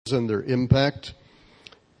and their impact,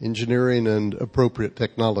 engineering and appropriate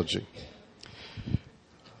technology.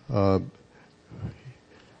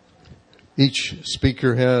 Each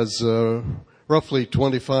speaker has roughly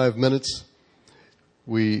 25 minutes.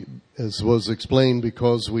 As was explained,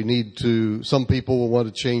 because some people will want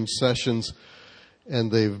to change sessions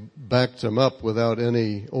and they've backed them up without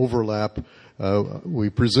any overlap. We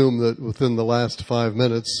presume that within the last 5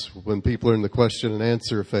 minutes, when people are in the question and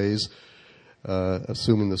answer phase,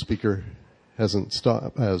 assuming the speaker has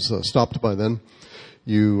stopped by then,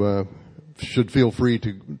 you should feel free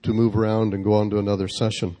to move around and go on to another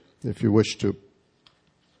session if you wish to.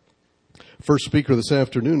 First speaker this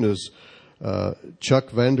afternoon is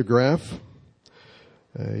Chuck van der Graaf.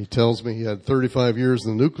 He tells me he had 35 years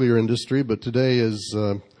in the nuclear industry, but today is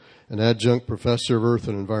an adjunct professor of Earth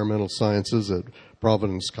and Environmental Sciences at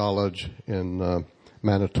Providence College in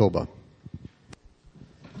Manitoba.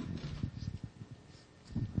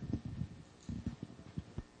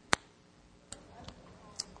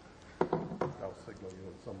 I'll signal you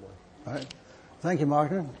in some way. All right. Thank you,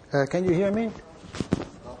 Martin. Can you hear me?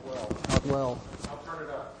 Not well. Not well. I'll turn it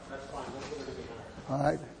up. That's fine. That's what it is. All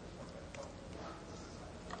right.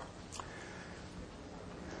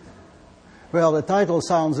 Well, the title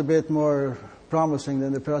sounds a bit more promising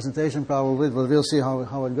than the presentation probably, but we'll see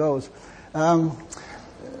how it goes.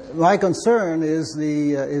 My concern is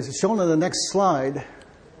shown on the next slide.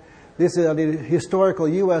 This is the historical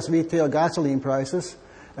U.S. retail gasoline prices,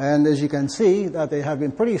 and as you can see, that they have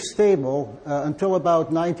been pretty stable until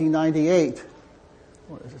about 1998.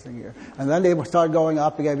 What is this thing here? And then they start going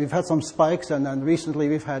up again. We've had some spikes, and then recently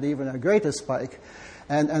we've had even a greater spike.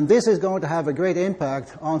 And this is going to have a great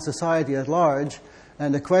impact on society at large.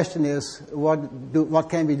 And the question is, what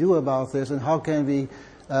can we do about this, and how can we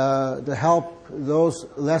to help those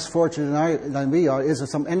less fortunate than we are? Is there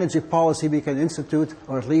some energy policy we can institute,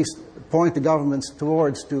 or at least point the governments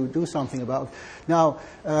towards to do something about? Now,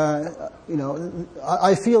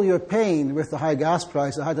 I feel your pain with the high gas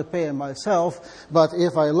price. I had to pay it myself. But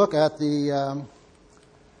if I look at the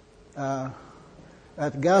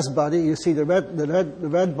at Gas Buddy, you see the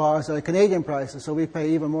red bars are Canadian prices, so we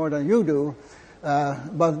pay even more than you do.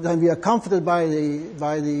 But then we are comforted by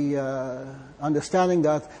the understanding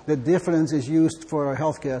that the difference is used for our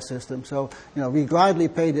healthcare system. So, we gladly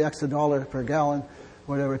pay the extra $1 per gallon,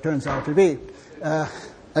 whatever it turns out to be.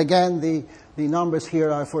 Again, the numbers here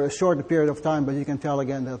are for a shorter period of time, but you can tell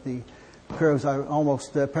again that the curves are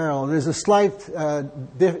almost parallel. There's a slight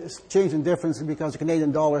change in difference because the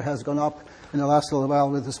Canadian dollar has gone up in the last little while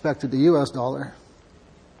with respect to the U.S. dollar.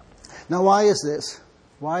 Now, why is this?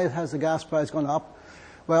 Why has the gas price gone up?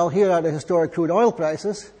 Well, here are the historic crude oil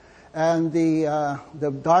prices, and the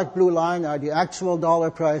dark blue line are the actual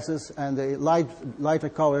dollar prices, and the lighter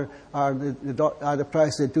color are the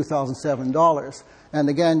prices in 2007 dollars. And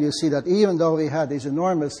again, you see that even though we had this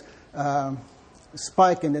enormous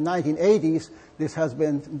spike in the 1980s, this has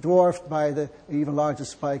been dwarfed by the even larger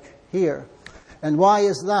spike here. And why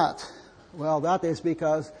is that? Well, that is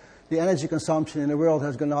because the energy consumption in the world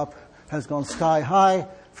has gone sky high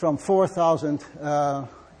from 4,000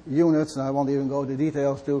 units, and I won't even go into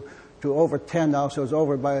details, to over 10 now, so it's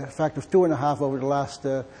over by a factor of 2.5 over the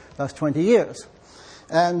last 20 years.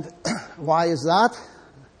 And why is that?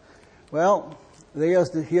 Well, here's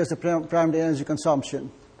the primary energy consumption.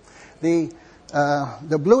 The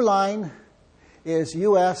blue line is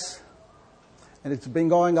U.S., and it's been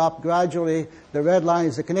going up gradually. The red line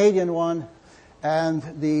is the Canadian one, and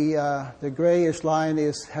the grayish line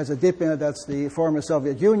has a dip in it. That's the former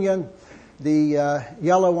Soviet Union. The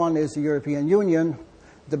yellow one is the European Union.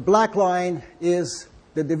 The black line is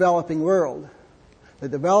the developing world. The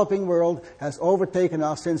developing world has overtaken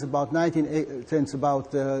us since about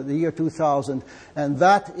the year 2000, and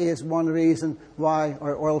that is one reason why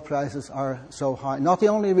our oil prices are so high. Not the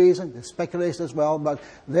only reason, there's speculation as well, but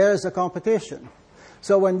there's a competition.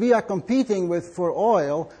 So when we are competing for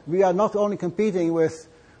oil, we are not only competing with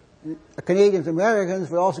Canadians,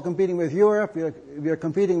 Americans, we're also competing with Europe, we are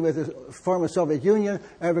competing with the former Soviet Union,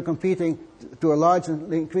 and we're competing to a large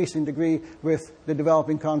and increasing degree with the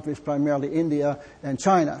developing countries, primarily India and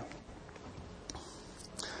China.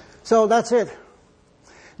 So that's it.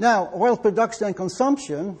 Now, oil production and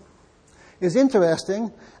consumption is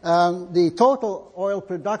interesting. The total oil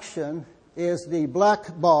production is the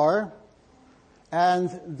black bar,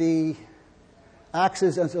 and the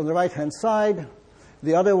axis is on the right-hand side.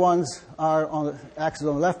 The other ones are on the axis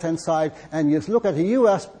on the left-hand side. And you look at the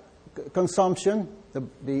U.S. consumption,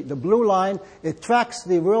 the blue line, it tracks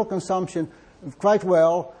the world consumption quite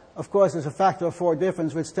well of course, there's a factor of 4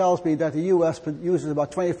 difference, which tells me that the U.S. uses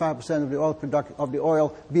about 25% of the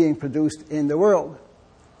oil being produced in the world.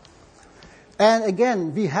 And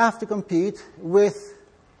again, we have to compete with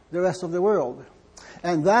the rest of the world.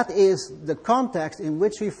 And that is the context in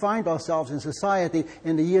which we find ourselves in society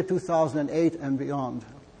in the year 2008 and beyond.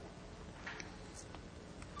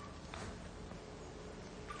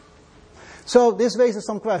 So this raises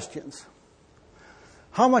some questions.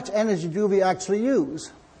 How much energy do we actually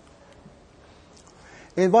use?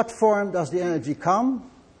 In what form does the energy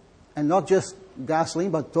come? And not just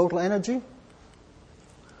gasoline, but total energy?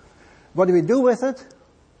 What do we do with it?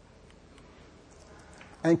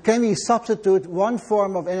 And can we substitute one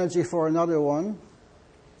form of energy for another one?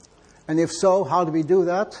 And if so, how do we do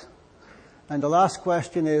that? And the last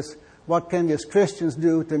question is, what can we as Christians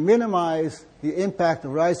do to minimize the impact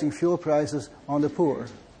of rising fuel prices on the poor?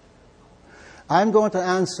 I'm going to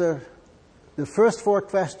answer the first 4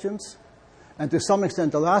 questions, and to some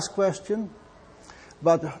extent the last question.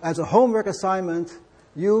 But as a homework assignment,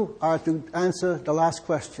 you are to answer the last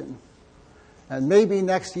question. And maybe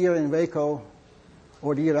next year in Waco,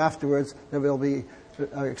 or the year afterwards, there will be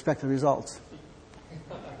expected results.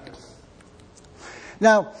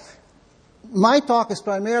 Now, my talk is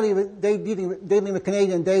primarily dealing with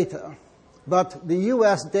Canadian data, but the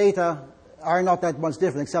U.S. data are not that much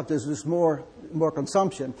different, except there's just more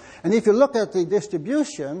consumption. And if you look at the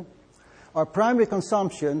distribution, our primary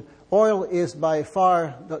consumption, oil is by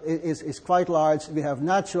far is quite large. We have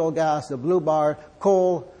natural gas, the blue bar,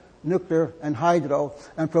 coal, nuclear, and hydro.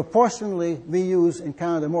 And proportionally, we use in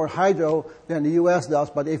Canada more hydro than the U.S.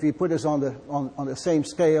 does. But if we put this on the same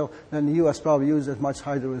scale, then the U.S. probably uses as much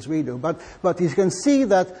hydro as we do. But you can see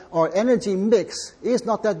that our energy mix is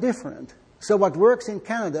not that different. So what works in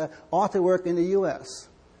Canada ought to work in the U.S.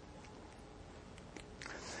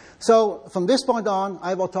 So from this point on,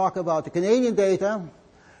 I will talk about the Canadian data,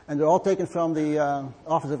 and they're all taken from the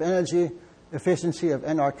Office of Energy Efficiency of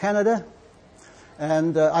NR Canada.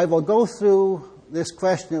 And I will go through this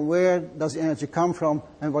question, where does the energy come from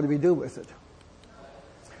and what do we do with it?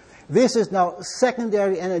 This is now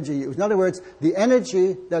secondary energy use. In other words, the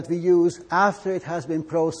energy that we use after it has been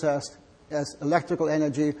processed as electrical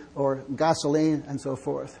energy or gasoline and so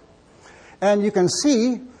forth. And you can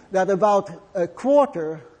see that about a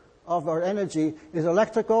quarter of our energy is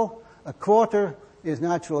electrical, a quarter is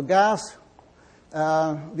natural gas.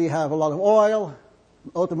 We have a lot of oil,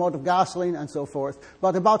 automotive gasoline, and so forth.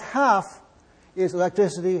 But about half is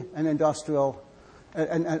electricity and natural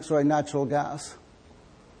gas.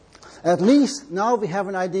 At least now we have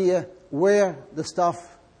an idea where the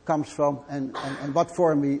stuff comes from and what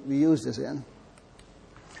form we use this in.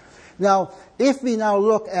 Now, if we now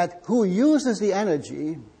look at who uses the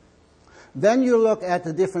energy, then you look at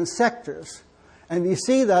the different sectors. And we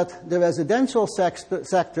see that the residential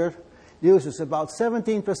sector uses about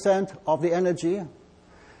 17% of the energy.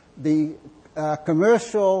 The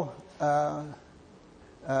commercial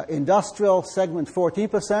industrial segment,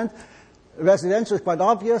 14%. Residential is quite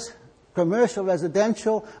obvious. Commercial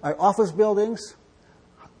residential are office buildings,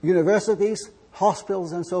 universities,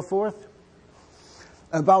 hospitals, and so forth.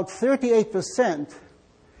 About 38%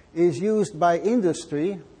 is used by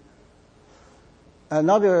industry.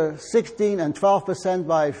 Another 16 and 12%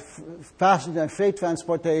 by passenger and freight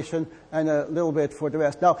transportation, and a little bit for the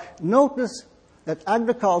rest. Now, notice that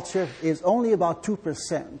agriculture is only about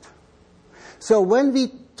 2%. So when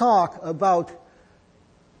we talk about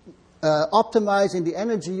optimizing the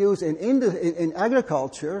energy use in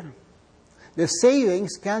agriculture, the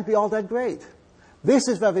savings can't be all that great. This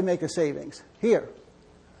is where we make the savings, here.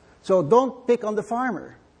 So don't pick on the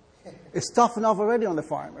farmer. It's tough enough already on the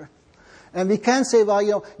farmer. And we can say,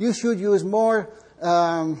 well, you should use more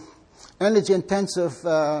energy-intensive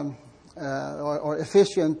or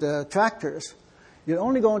efficient tractors. You're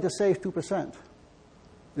only going to save 2%.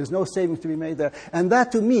 There's no savings to be made there. And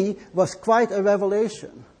that, to me, was quite a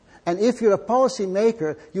revelation. And if you're a policy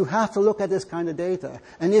maker, you have to look at this kind of data.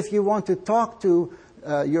 And if you want to talk to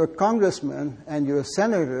your congressman and your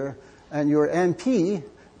senator and your MP,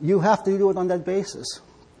 you have to do it on that basis.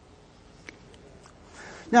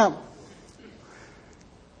 Now,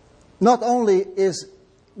 not only is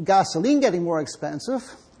gasoline getting more expensive,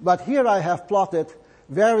 but here I have plotted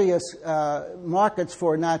various markets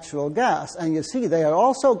for natural gas. And you see they are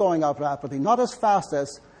also going up rapidly, not as fast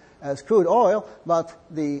as crude oil, but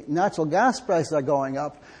the natural gas prices are going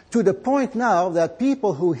up to the point now that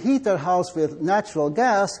people who heat their house with natural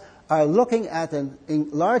gas are looking at a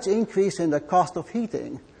large increase in the cost of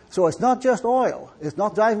heating. So it's not just oil. It's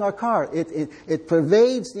not driving our car. It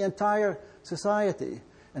pervades the entire society.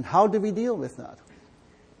 And how do we deal with that?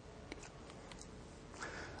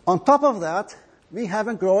 On top of that, we have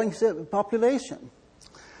a growing population.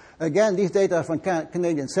 Again, these data are from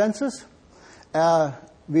Canadian Census.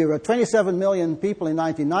 We were 27 million people in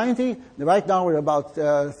 1990. Right now we're about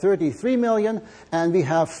 33 million, and we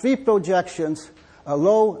have three projections, a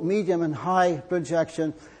low, medium, and high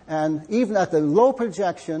projection. And even at the low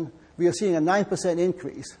projection, we are seeing a 9%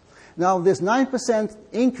 increase. Now, this 9%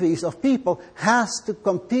 increase of people has to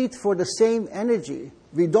compete for the same energy.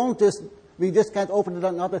 We just can't open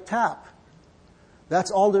another tap.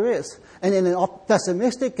 That's all there is. And in a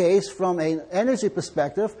pessimistic case, from an energy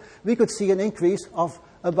perspective, we could see an increase of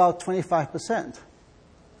about 25%.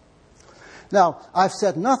 Now, I've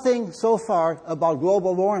said nothing so far about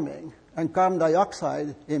global warming and carbon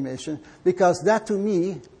dioxide emission, because that to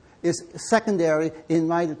me is secondary in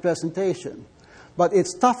my presentation. But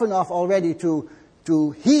it's tough enough already to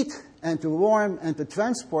heat and to warm and to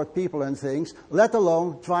transport people and things, let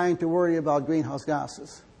alone trying to worry about greenhouse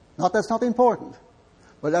gases. Not that's not important,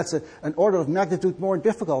 but that's an order of magnitude more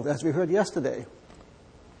difficult, as we heard yesterday.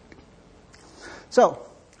 So,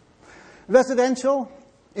 residential,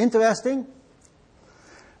 interesting.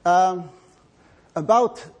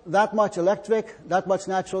 About that much electric, that much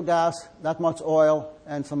natural gas, that much oil,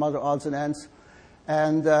 and some other odds and ends.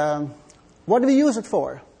 And what do we use it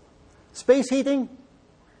for? Space heating?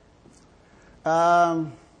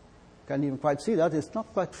 Can't even quite see that. It's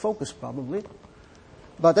not quite focused, probably.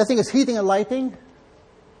 But I think it's heating and lighting.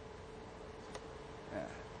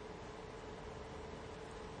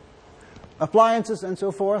 Appliances and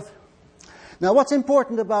so forth. Now, what's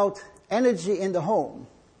important about energy in the home?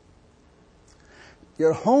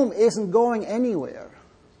 Your home isn't going anywhere.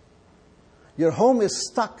 Your home is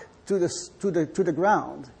stuck to the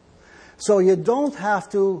ground. So you don't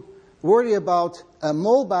have to worry about a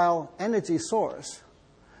mobile energy source.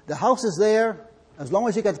 The house is there. As long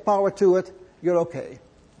as you get power to it, you're okay.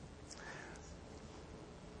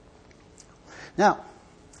 Now,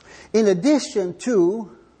 in addition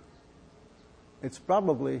to, it's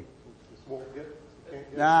probably,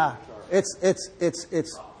 nah, it's. You've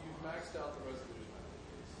maxed out the resolution.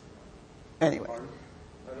 Anyway.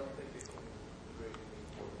 I don't think it can grade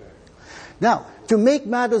anything. Okay. Now, to make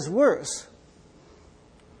matters worse,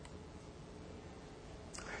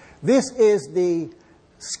 this is the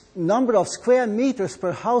number of square meters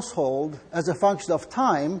per household as a function of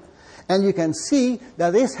time, and you can see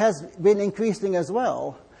that this has been increasing as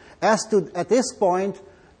well. As to, at this point,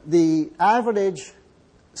 the average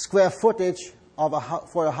square footage of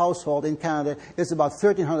for a household in Canada is about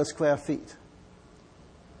 1,300 square feet.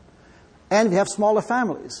 And we have smaller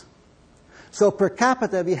families. So per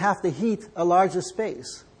capita, we have to heat a larger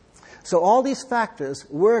space. So all these factors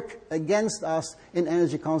work against us in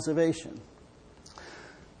energy conservation.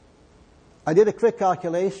 I did a quick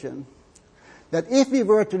calculation that if we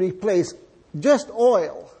were to replace just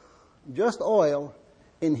oil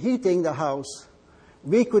in heating the house,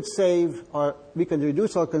 we could save, or we could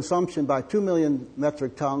reduce our consumption by 2 million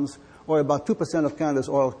metric tons, or about 2% of Canada's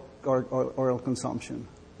oil consumption.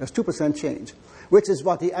 That's 2% change, which is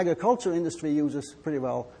what the agriculture industry uses pretty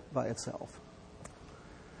well by itself.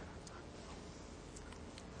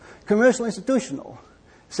 Commercial institutional,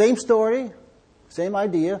 same story, same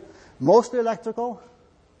idea, mostly electrical,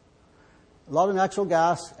 a lot of natural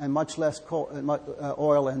gas, and much less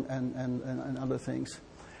oil and other things.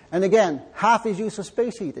 And again, half is used for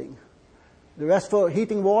space heating, the rest for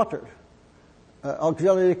heating water,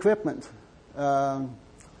 auxiliary equipment, and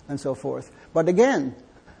so forth. But again,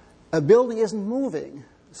 a building isn't moving.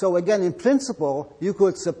 So again, in principle, you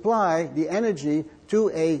could supply the energy to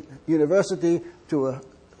a university, to a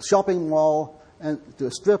shopping mall, and to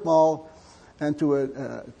a strip mall, and to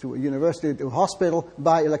a university, to a hospital,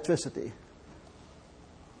 by electricity.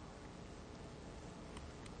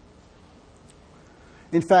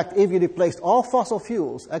 In fact, if you replaced all fossil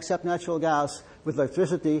fuels except natural gas with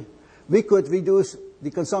electricity, we could reduce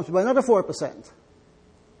the consumption by another 4%.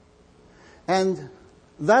 And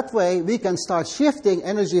that way, we can start shifting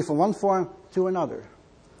energy from one form to another.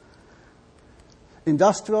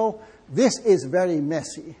 Industrial, this is very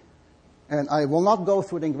messy. And I will not go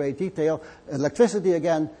through it in great detail. Electricity,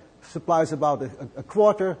 again, supplies about a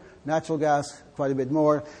quarter, natural gas quite a bit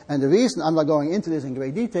more. And the reason I'm not going into this in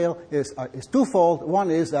great detail is twofold.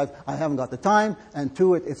 One is that I haven't got the time, and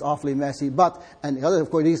two, it's awfully messy. And the other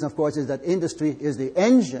reason, of course, is that industry is the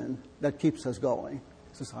engine that keeps us going,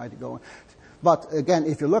 society going. But again,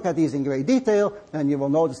 if you look at these in great detail, then you will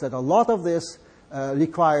notice that a lot of this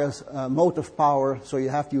requires motive power, so you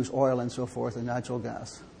have to use oil and so forth, and natural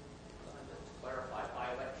gas. To clarify,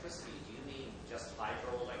 by electricity, do you mean just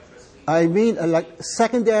hydroelectricity? I mean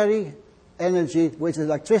secondary energy, which is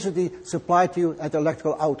electricity supplied to you at the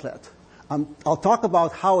electrical outlet. I'll talk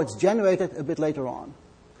about how it's generated a bit later on.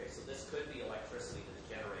 Okay, so this could be electricity that's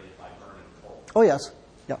generated by burning coal. Oh, yes.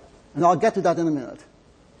 Yeah. And I'll get to that in a minute.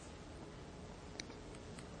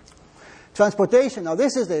 Transportation. Now,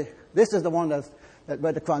 this is the one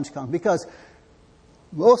where the crunch comes, because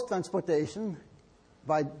most transportation,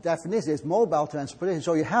 by definition, is mobile transportation.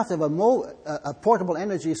 So you have to have a portable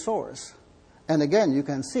energy source. And again, you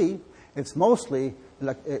can see it's mostly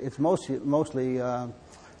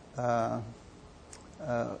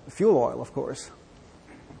fuel oil, of course.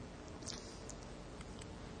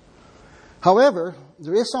 However,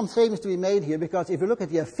 there is some savings to be made here, because if you look at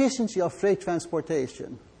the efficiency of freight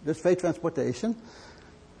transportation,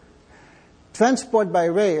 transport by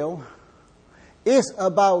rail is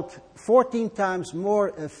about 14 times more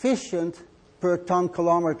efficient per ton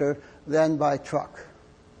kilometer than by truck.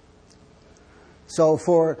 So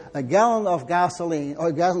for a gallon of gasoline or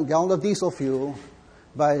a gallon of diesel fuel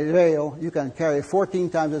by rail, you can carry 14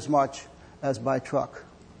 times as much as by truck.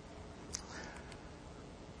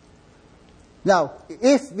 Now,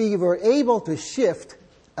 if we were able to shift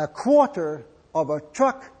a quarter of our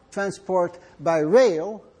truck transport by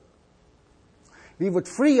rail, we would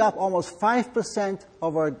free up almost 5%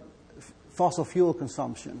 of our fossil fuel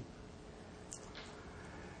consumption.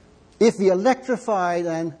 If we electrify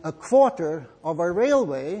then a quarter of our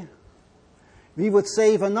railway, we would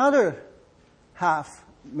save another half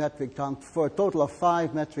metric ton for a total of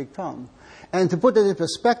 5 metric ton. And to put it in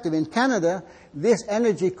perspective, in Canada, this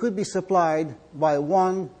energy could be supplied by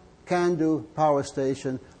one CANDU power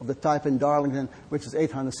station of the type in Darlington, which is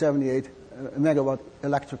 878 megawatt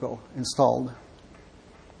electrical installed.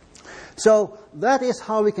 So that is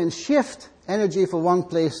how we can shift energy from one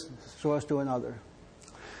place source to another.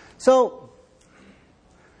 So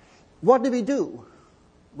what do we do?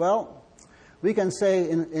 Well, we can say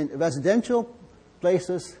in residential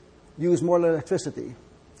places, use more electricity.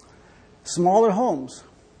 Smaller homes.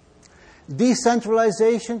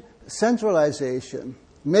 Decentralization, centralization.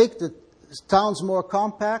 Make the towns more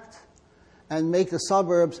compact and make the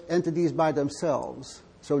suburbs entities by themselves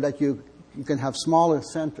so that you can have smaller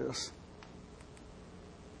centers.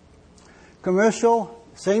 Commercial,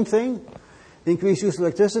 same thing. Increase use of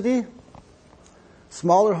electricity.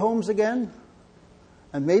 Smaller homes again.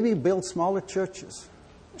 And maybe build smaller churches.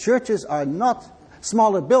 Churches are not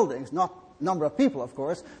smaller buildings, not number of people, of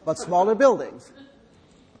course, but smaller buildings.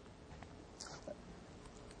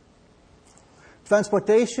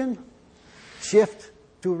 Transportation, shift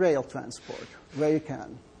to rail transport where you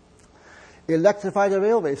can. Electrify the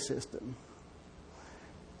railway system.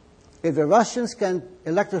 If the Russians can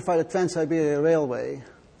electrify the Trans-Siberian Railway,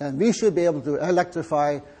 then we should be able to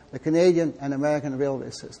electrify the Canadian and American railway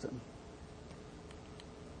system.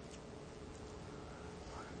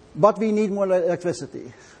 But we need more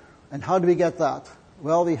electricity. And how do we get that?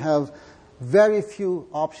 Well, we have very few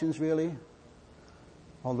options, really.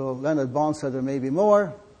 Although Leonard Bond said there may be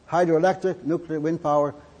more. Hydroelectric, nuclear, wind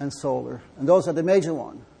power, and solar. And those are the major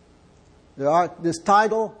ones. There's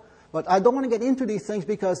tidal, but I don't want to get into these things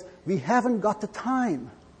because we haven't got the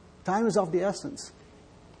time. Time is of the essence.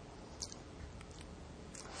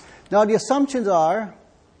 Now, the assumptions are,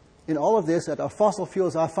 in all of this, that our fossil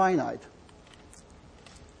fuels are finite.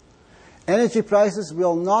 Energy prices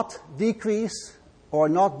will not decrease or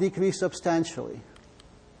not decrease substantially.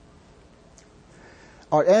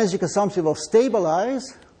 Our energy consumption will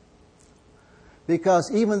stabilize because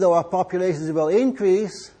even though our populations will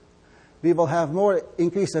increase, we will have more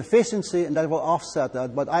increased efficiency and that will offset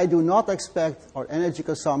that. But I do not expect our energy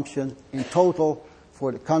consumption in total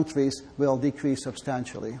for the countries will decrease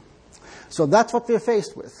substantially. So that's what we're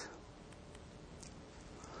faced with.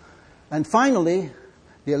 And finally,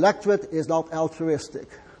 the electorate is not altruistic.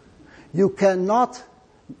 You cannot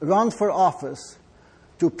run for office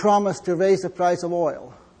to promise to raise the price of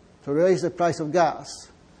oil, to raise the price of gas,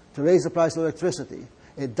 to raise the price of electricity.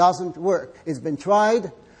 It doesn't work. It's been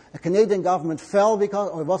tried. The Canadian government fell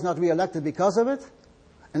because, or was not re-elected because of it,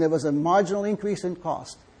 and there was a marginal increase in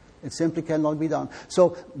cost. It simply cannot be done. So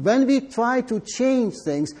when we try to change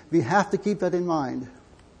things, we have to keep that in mind.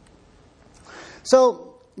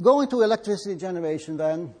 So going to electricity generation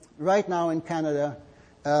then, right now in Canada,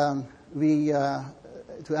 to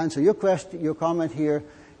answer your question, your comment here,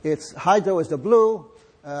 it's hydro is the blue,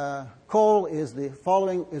 coal is the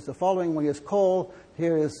following one is coal,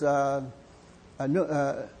 here is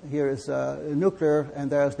nuclear,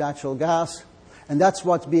 and there's natural gas, and that's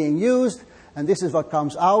what's being used. And this is what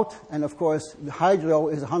comes out. And of course, the hydro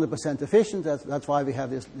is 100% efficient. That's why we have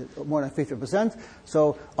this more than 50%.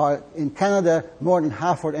 So in Canada, more than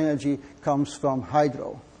half our energy comes from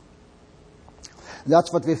hydro.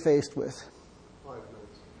 That's what we're faced with. 5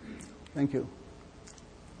 minutes. Thank you.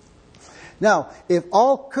 Now, if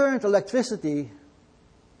all current electricity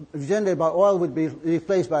generated by oil would be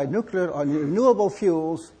replaced by nuclear or renewable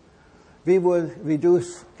fuels, we would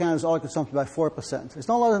reduce Canada's oil consumption by 4%. It's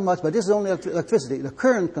not all that much, but this is only electricity, the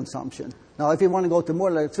current consumption. Now, if you want to go to more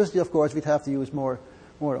electricity, of course, we'd have to use more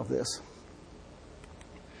of this.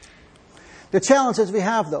 The challenges we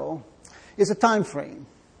have, though, is a time frame.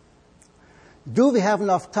 Do we have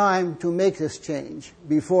enough time to make this change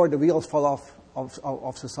before the wheels fall off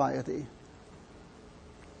of society?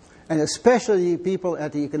 And especially people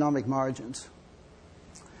at the economic margins.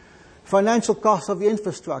 Financial cost of the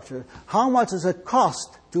infrastructure. How much does it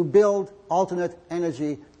cost to build alternate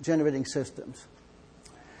energy generating systems?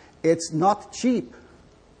 It's not cheap.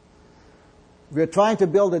 We're trying to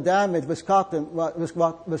build a dam at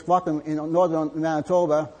Wisconsin in northern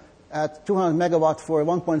Manitoba at 200 megawatt for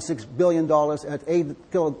 $1.6 billion at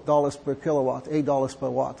 $8 per kilowatt, $8 per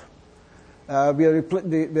watt.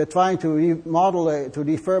 We're trying to remodel, to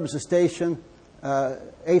refurbish the station,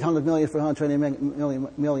 $800 million for 120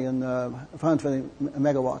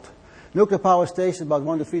 megawatt. Nuclear power station, about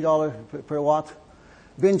 $1 to $3 per watt.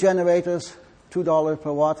 Wind generators, $2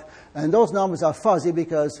 per watt. And those numbers are fuzzy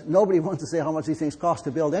because nobody wants to say how much these things cost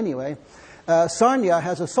to build anyway. Sarnia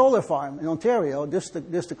has a solar farm in Ontario, just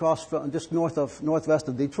northwest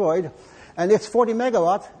of Detroit, and it's 40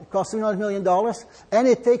 megawatt. It costs $300 million, and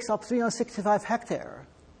it takes up 365 hectares.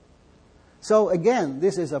 So again,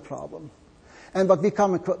 this is a problem. And what we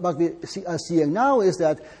are seeing now is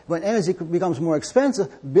that when energy becomes more expensive,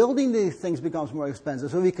 building these things becomes more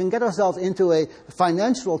expensive. So we can get ourselves into a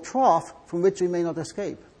financial trough from which we may not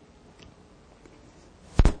escape.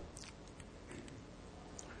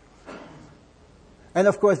 And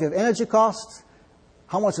of course, we have energy costs.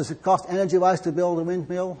 How much does it cost energy-wise to build a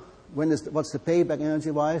windmill? What's the payback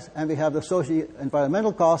energy-wise? And we have the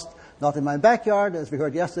socio-environmental cost, not in my backyard, as we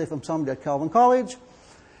heard yesterday from somebody at Calvin College.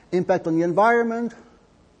 Impact on the environment,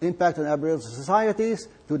 impact on Aboriginal societies.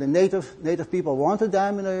 Do the native people want a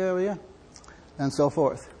dam in their area? And so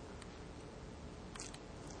forth.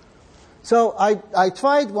 So I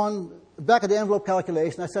tried one back-of-the-envelope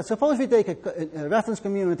calculation. I said, suppose we take a reference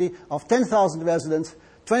community of 10,000 residents,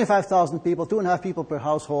 25,000 people, 2.5 people per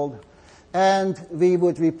household, and we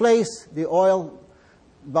would replace the oil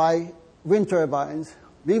by wind turbines.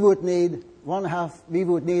 We would need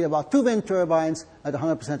about 2 wind turbines at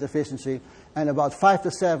 100% efficiency and about 5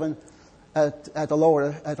 to 7 at a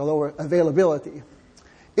lower availability.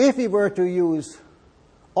 If we were to use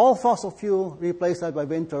all fossil fuel, replace that by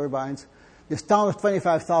wind turbines, this town of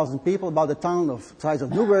 25,000 people, about the town of size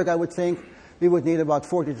of Newburgh, I would think, we would need about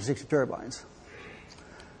 40 to 60 turbines.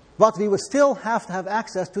 But we would still have to have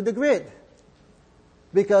access to the grid,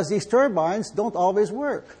 because these turbines don't always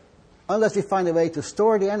work, unless we find a way to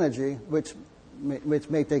store the energy, which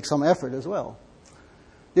may take some effort as well.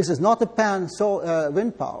 This is not a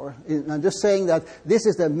wind power. I'm just saying that this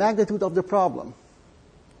is the magnitude of the problem.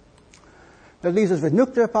 That leaves us with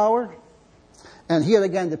nuclear power. And here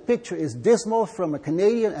again, the picture is dismal from a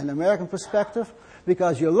Canadian and American perspective,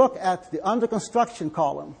 because you look at the under construction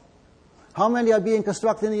column. How many are being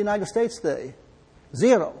constructed in the United States today?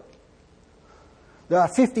 0. There are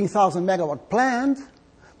 15,000 megawatt planned,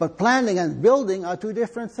 but planning and building are two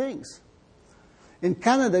different things. In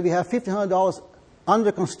Canada, we have $1,500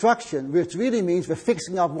 under construction, which really means we're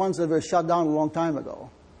fixing up ones that were shut down a long time ago.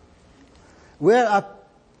 Where are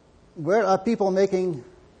people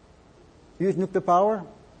use nuclear power?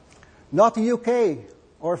 Not the UK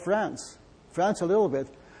or France. France a little bit.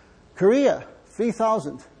 Korea,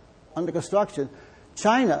 3,000 under construction.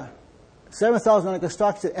 China, 7,000 under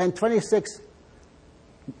construction and 26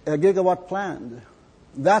 gigawatt planned.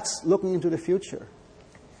 That's looking into the future.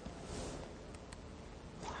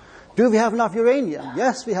 Do we have enough uranium?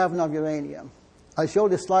 Yes, we have enough uranium. I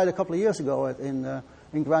showed this slide a couple of years ago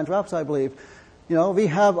in Grand Rapids, I believe. You know, we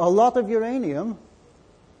have a lot of uranium,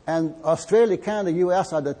 and Australia, Canada,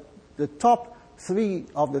 US are the top three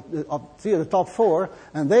of the top 4,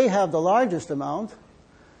 and they have the largest amount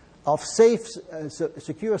of safe,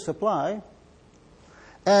 secure supply.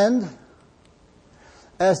 And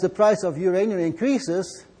as the price of uranium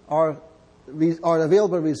increases, our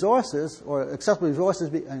available resources, or accessible resources,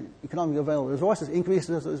 and economically available resources,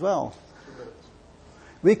 increases as well.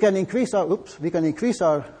 We can improve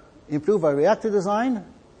our reactor design,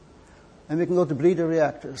 and we can go to breeder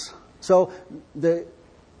reactors. So the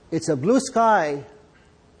It's a blue sky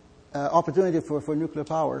opportunity for nuclear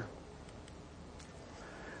power.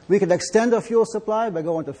 We can extend our fuel supply by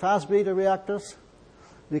going to fast breeder reactors.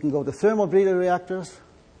 We can go to thermal breeder reactors.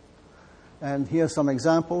 And here are some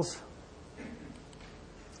examples.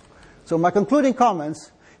 So my concluding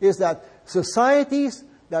comments is that societies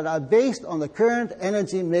that are based on the current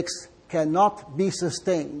energy mix cannot be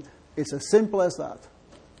sustained. It's as simple as that.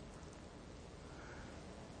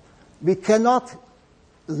 We cannot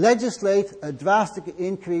legislate a drastic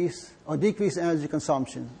increase or decrease in energy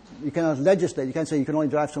consumption. You cannot legislate. You can't say you can only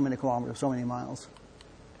drive so many kilometers, so many miles.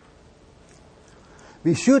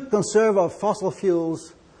 We should conserve our fossil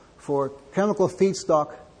fuels for chemical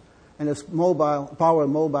feedstock and its power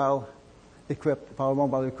mobile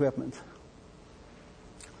equipment.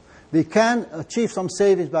 We can achieve some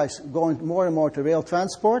savings by going more and more to rail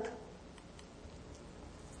transport.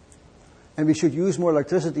 And we should use more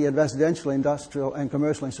electricity in residential, industrial, and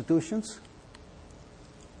commercial institutions.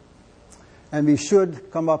 And we should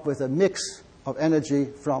come up with a mix of energy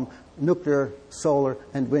from nuclear, solar,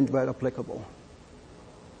 and wind where applicable.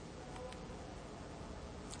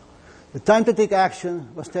 The time to take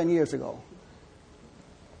action was 10 years ago.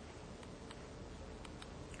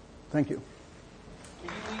 Thank you. Can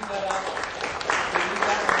you leave that out?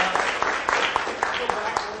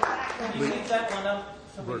 Can you leave that one up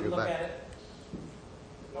so we can look at it?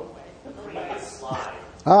 Slide.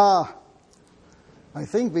 I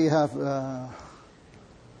think we have...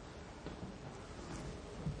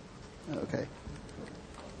 okay.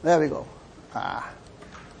 There we go.